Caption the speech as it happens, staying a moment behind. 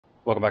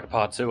Welcome back to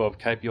part 2 of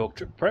Cape York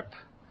trip prep.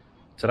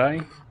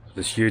 Today,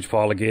 this huge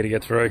pile of gear to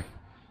get through.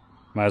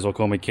 May as well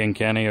call me King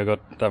Kenny. I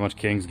got that much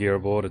King's gear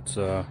aboard. It's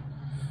not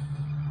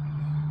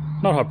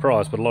high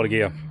price, but a lot of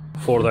gear.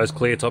 4 of those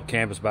clear top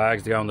canvas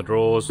bags to go in the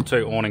drawers,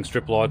 2 awning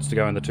strip lights to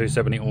go in the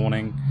 270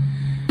 awning,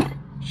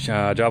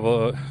 jack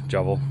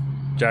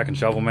and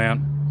shovel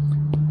mount,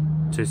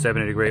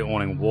 270-degree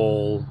awning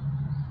wall.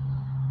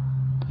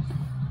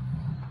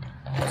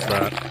 What's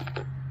that?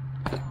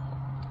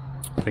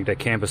 I think they're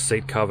canvas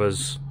seat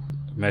covers,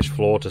 mesh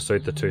floor to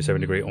suit the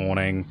 270-degree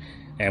awning,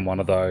 and one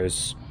of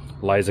those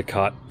laser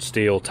cut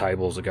steel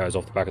tables that goes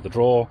off the back of the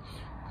drawer,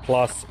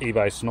 plus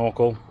eBay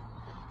snorkel.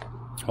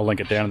 I'll link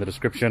it down in the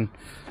description.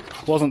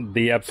 Wasn't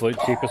the absolute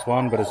cheapest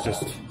one, but it's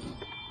just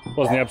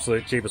wasn't the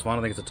absolute cheapest one.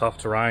 I think it's a tough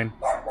terrain.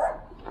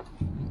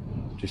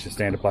 Just your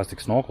standard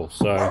plastic snorkel.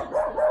 So,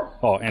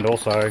 oh, and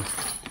also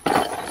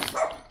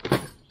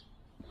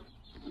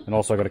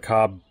got a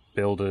Carb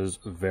Builders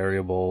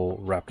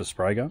variable Raptor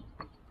spray gun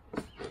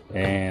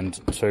and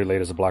 2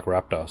 litres of black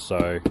Raptor.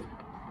 So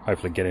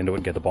hopefully get into it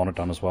and get the bonnet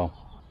done as well.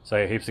 So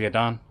yeah, heaps to get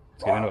done.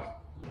 Let's get into it.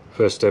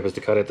 First step is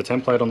to cut out the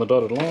template on the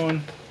dotted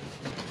line.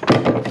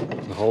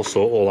 The hole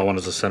saw, all I want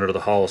is the centre of the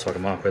hole so I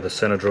can mark where the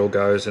centre drill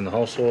goes in the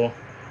hole saw.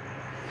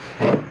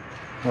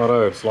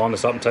 Righto, let's line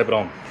this up and tape it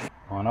on.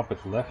 Line up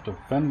with left of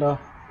fender,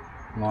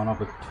 line up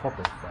with top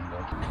of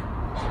fender.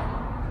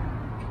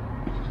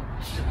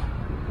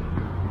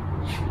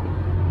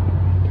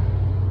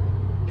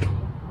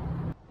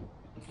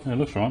 Yeah, it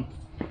looks right.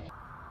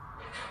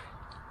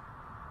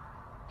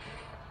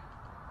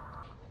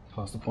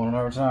 Pass the point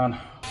on return.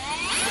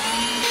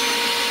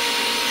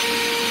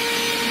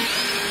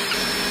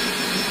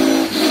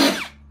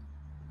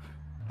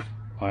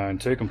 I own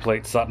 2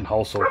 complete Sutton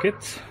hole saw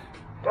kits,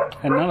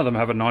 and none of them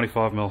have a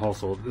 95mm hole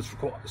saw that this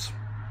requires.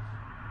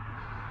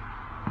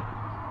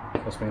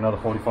 Cost me another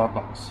 45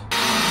 bucks.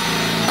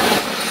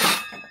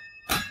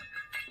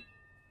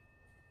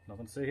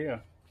 Nothing to see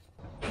here.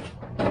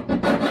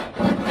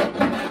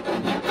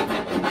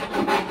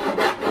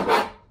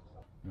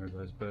 Remove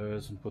those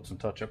burrs and put some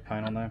touch-up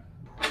paint on there.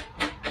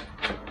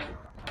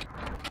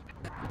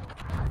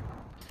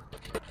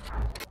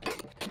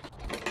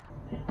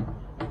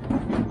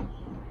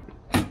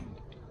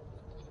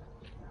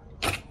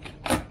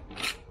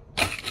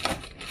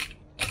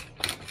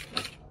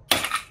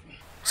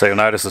 So you'll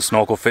notice the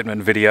snorkel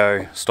fitment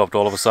video stopped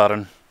all of a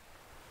sudden.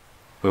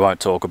 We won't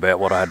talk about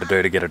what I had to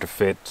do to get it to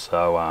fit.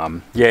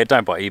 So yeah,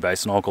 don't buy eBay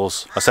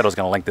snorkels. I said I was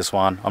going to link this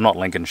one. I'm not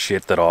linking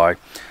shit that I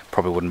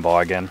probably wouldn't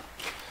buy again.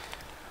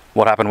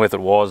 What happened with it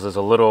was there's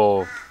a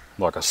little,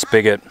 like a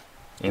spigot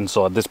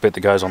inside this bit that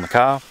goes on the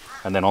car,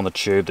 and then on the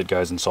tube that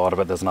goes inside of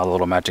it there's another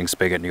little matching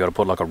spigot, and you got to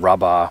put like a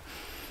rubber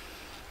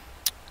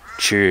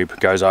tube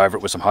goes over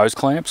it with some hose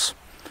clamps.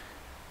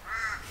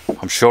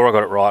 I'm sure I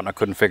got it right and I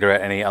couldn't figure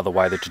out any other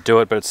way that to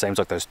do it, but it seems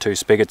like those 2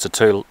 spigots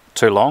are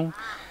too long,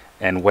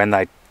 and when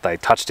they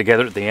touch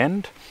together at the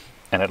end,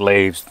 and it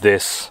leaves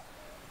this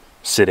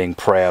sitting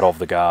proud of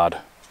the guard.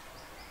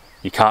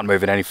 You can't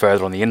move it any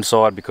further on the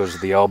inside because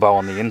the elbow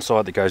on the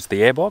inside that goes to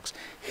the airbox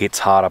hits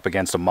hard up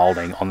against a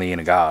moulding on the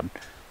inner guard.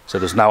 So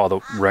there's no other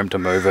room to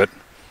move it.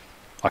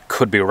 I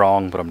could be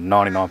wrong, but I'm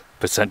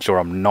 99% sure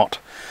I'm not.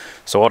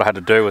 So what I had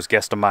to do was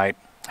guesstimate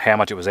how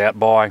much it was out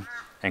by,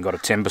 and got a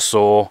timber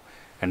saw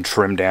and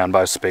trim down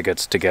both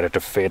spigots to get it to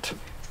fit.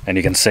 And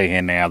you can see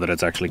here now that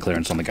it's actually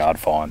clearance on the guard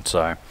fine.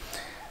 So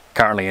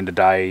currently into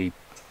day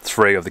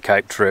 3 of the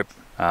Cape trip,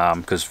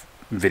 because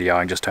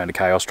videoing just turned to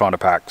chaos trying to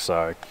pack.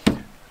 So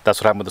that's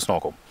what happened with the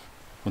snorkel.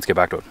 Let's get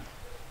back to it.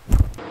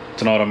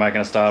 Tonight I'm making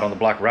a start on the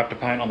black Raptor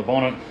paint on the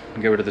bonnet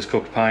and get rid of this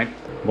cooked paint.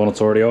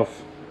 Bonnet's already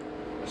off.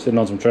 Sitting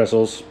on some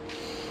trestles.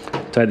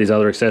 Take these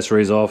other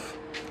accessories off,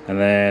 and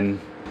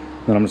then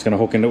I'm just going to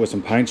hook into it with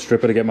some paint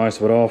stripper to get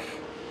most of it off.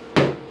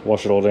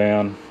 Wash it all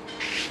down,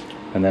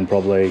 and then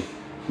probably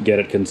get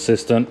it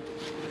consistent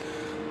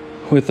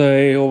with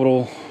a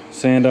orbital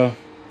sander.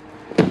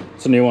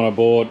 It's a new one I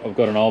bought. I've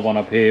got an old one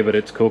up here, but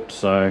it's cooked,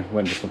 so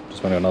I just went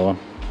to another one.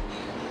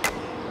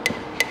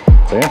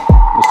 So yeah,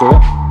 let's do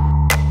that.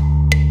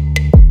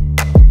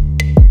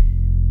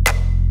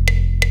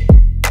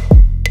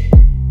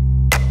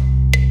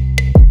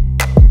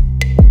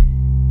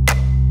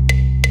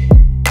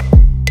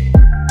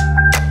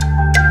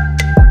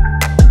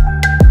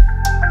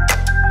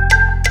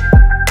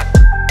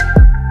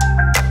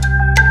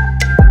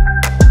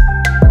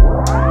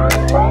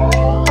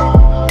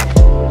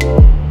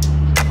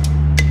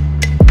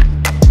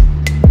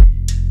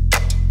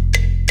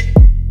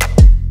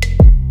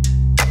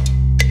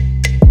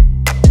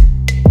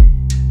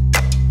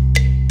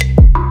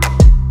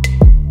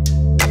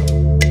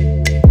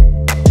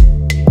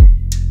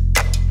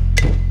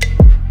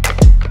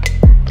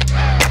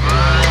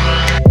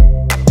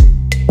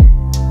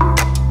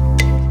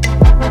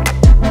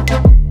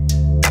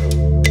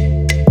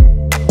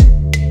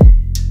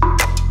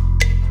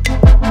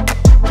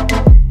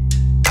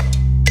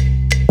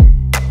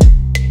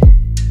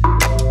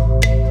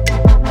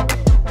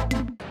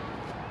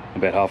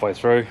 About halfway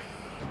through,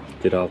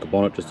 did half the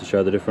bonnet just to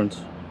show the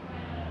difference.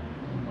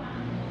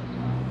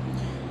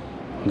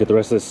 Get the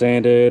rest of this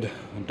sanded.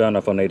 I don't know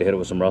if I need to hit it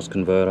with some rust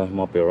converter.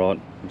 Might be alright.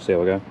 We'll see how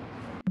we go.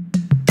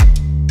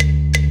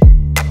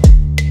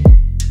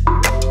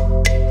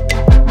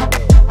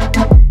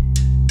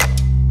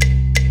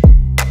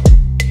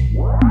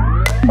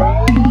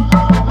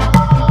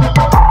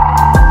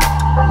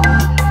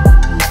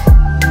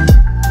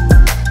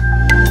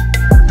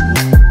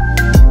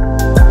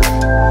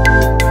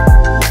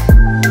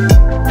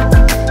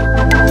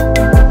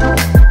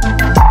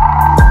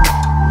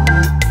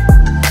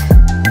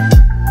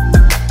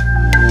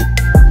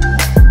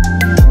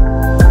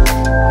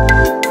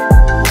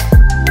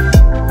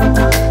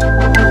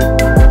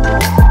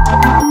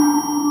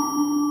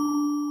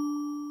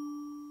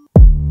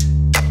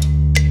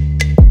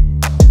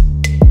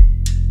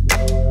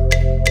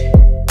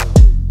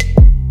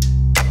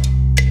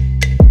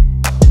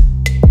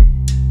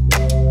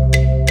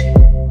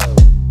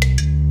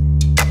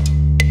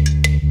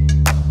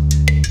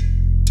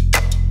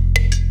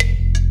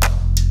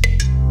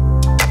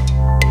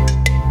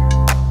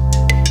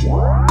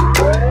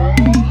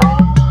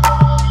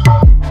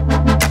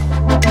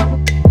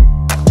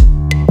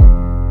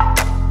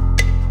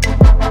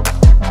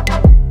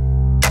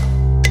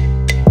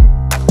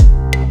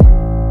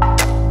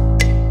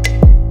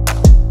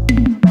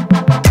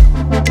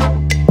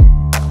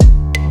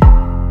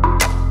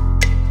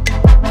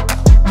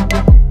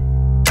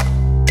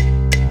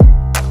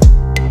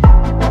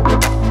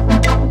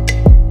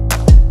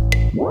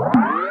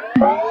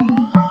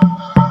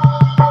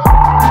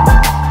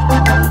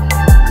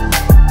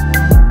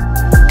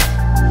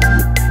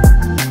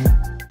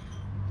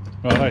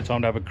 Right,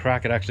 time to have a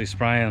crack at actually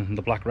spraying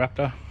the black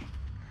Raptor.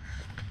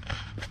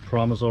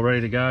 Primer's all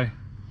ready to go.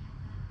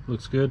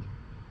 Looks good.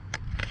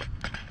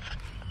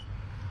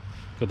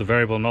 Got the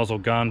variable nozzle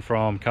gun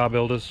from Car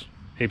Builders.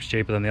 Heaps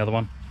cheaper than the other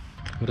one.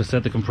 Got to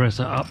set the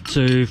compressor up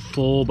to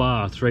 4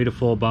 bar, 3 to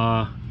 4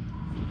 bar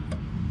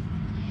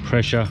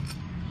pressure.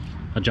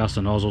 Adjust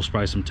the nozzle,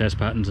 spray some test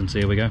patterns and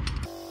see how we go.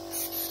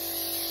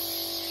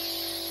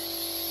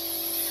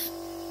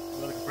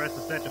 Got the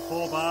compressor set to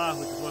 4 bar,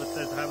 which is what it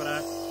says to have it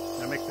at.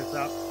 Now mix this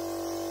up,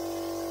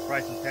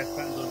 spray some test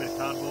patterns on a bit of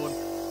cardboard,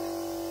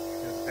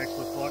 see what the text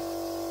looks like.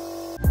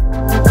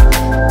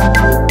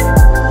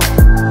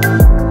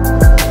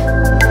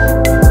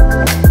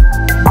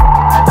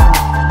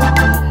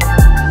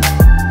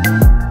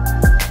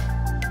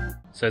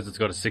 It says it's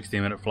got a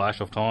 60-minute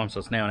flash off time, so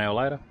it's now an hour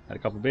later. Had a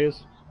couple of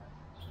beers,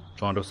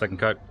 try and do a second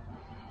coat.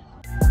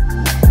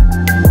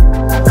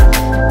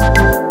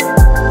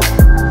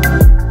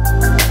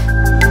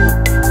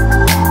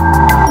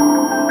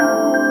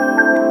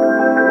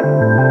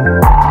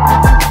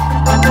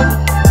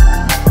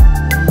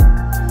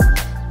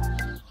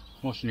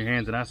 Washing your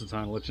hands in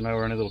acetone will let you know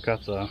where any little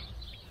cuts are.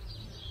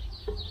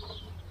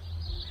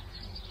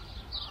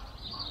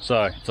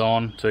 So it's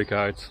on, 2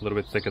 coats, a little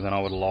bit thicker than I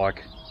would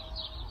like.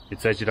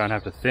 It says you don't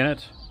have to thin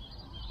it,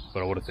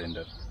 but I would have thinned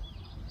it.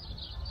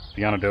 If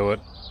you're going to do it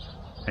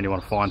and you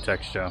want a fine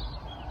texture,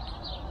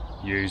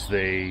 use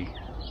the,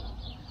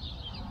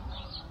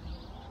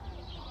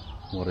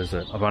 what is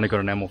it? I've only got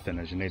enamel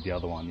thinners, you need the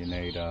other one, you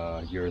need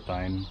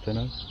urethane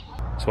thinners.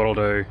 So what I'll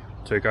do,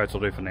 2 coats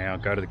will do for now,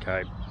 go to the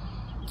Cape.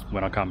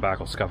 When I come back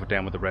I'll scuff it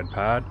down with the red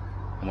pad,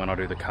 and when I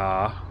do the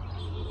car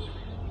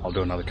I'll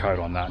do another coat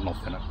on that and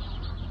I'll thin it.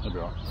 That'll be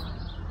right.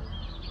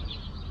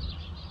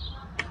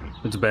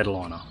 It's a bed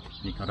liner.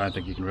 I don't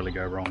think you can really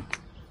go wrong.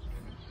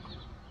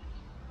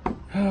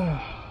 It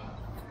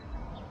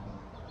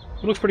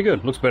looks pretty good.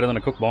 It looks better than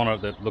a Cook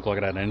bonnet that looked like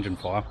it had an engine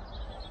fire.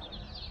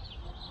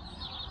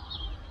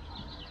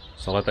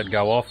 So I'll let that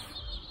go off.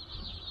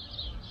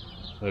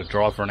 Let it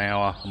dry for an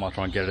hour. I might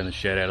try and get it in the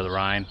shed out of the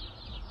rain,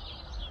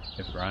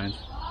 if it rains.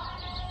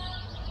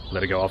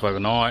 Let it go off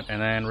overnight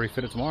and then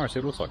refit it tomorrow, see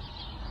what it looks like.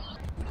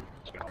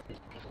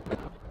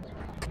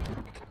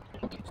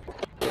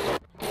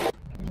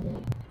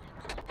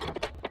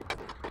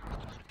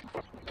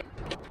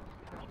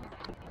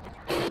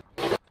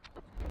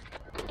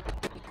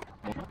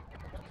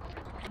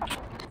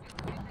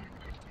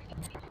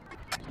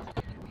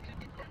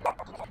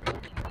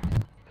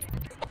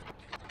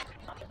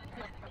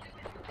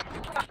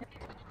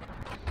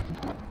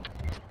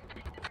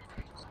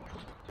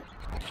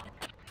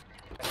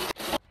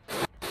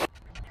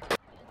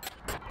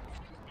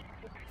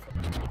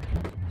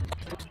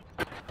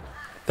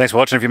 Thanks for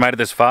watching. If you made it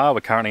this far,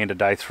 we're currently into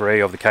day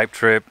 3 of the Cape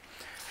trip.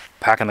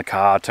 Packing the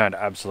car turned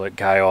absolute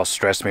chaos,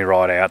 stressed me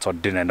right out, so I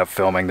didn't end up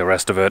filming the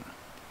rest of it.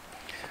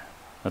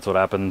 That's what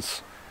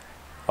happens.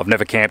 I've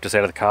never camped us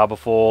out of the car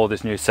before.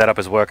 This new setup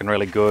is working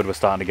really good. We're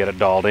starting to get it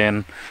dialed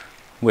in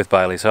with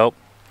Bailey's help.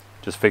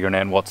 Just figuring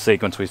out in what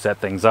sequence we set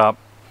things up.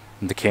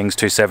 And the King's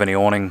 270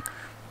 awning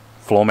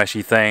floor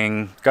meshy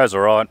thing goes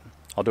alright.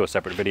 I'll do a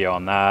separate video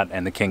on that,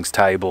 and the King's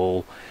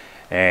table,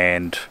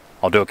 and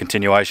I'll do a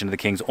continuation of the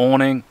King's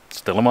awning,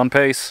 still in one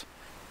piece.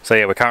 So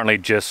yeah, we're currently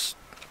just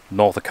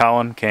north of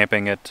Cowan,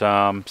 camping at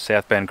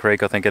South Bend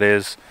Creek, I think it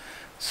is.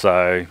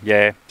 So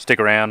yeah, stick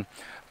around.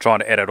 I'm trying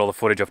to edit all the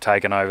footage I've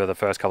taken over the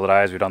first couple of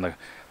days. We've done the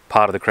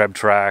part of the Creb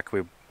track.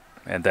 We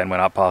and then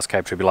went up past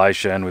Cape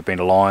Tribulation. We've been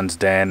to Lion's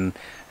Den,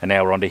 and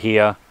now we're on to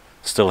here,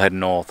 still heading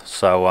north.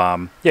 So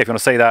yeah, if you want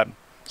to see that,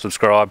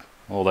 subscribe,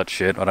 all that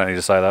shit. I don't need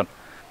to say that.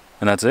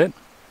 And that's it.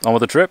 On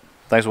with the trip.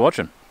 Thanks for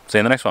watching. See you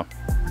in the next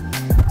one.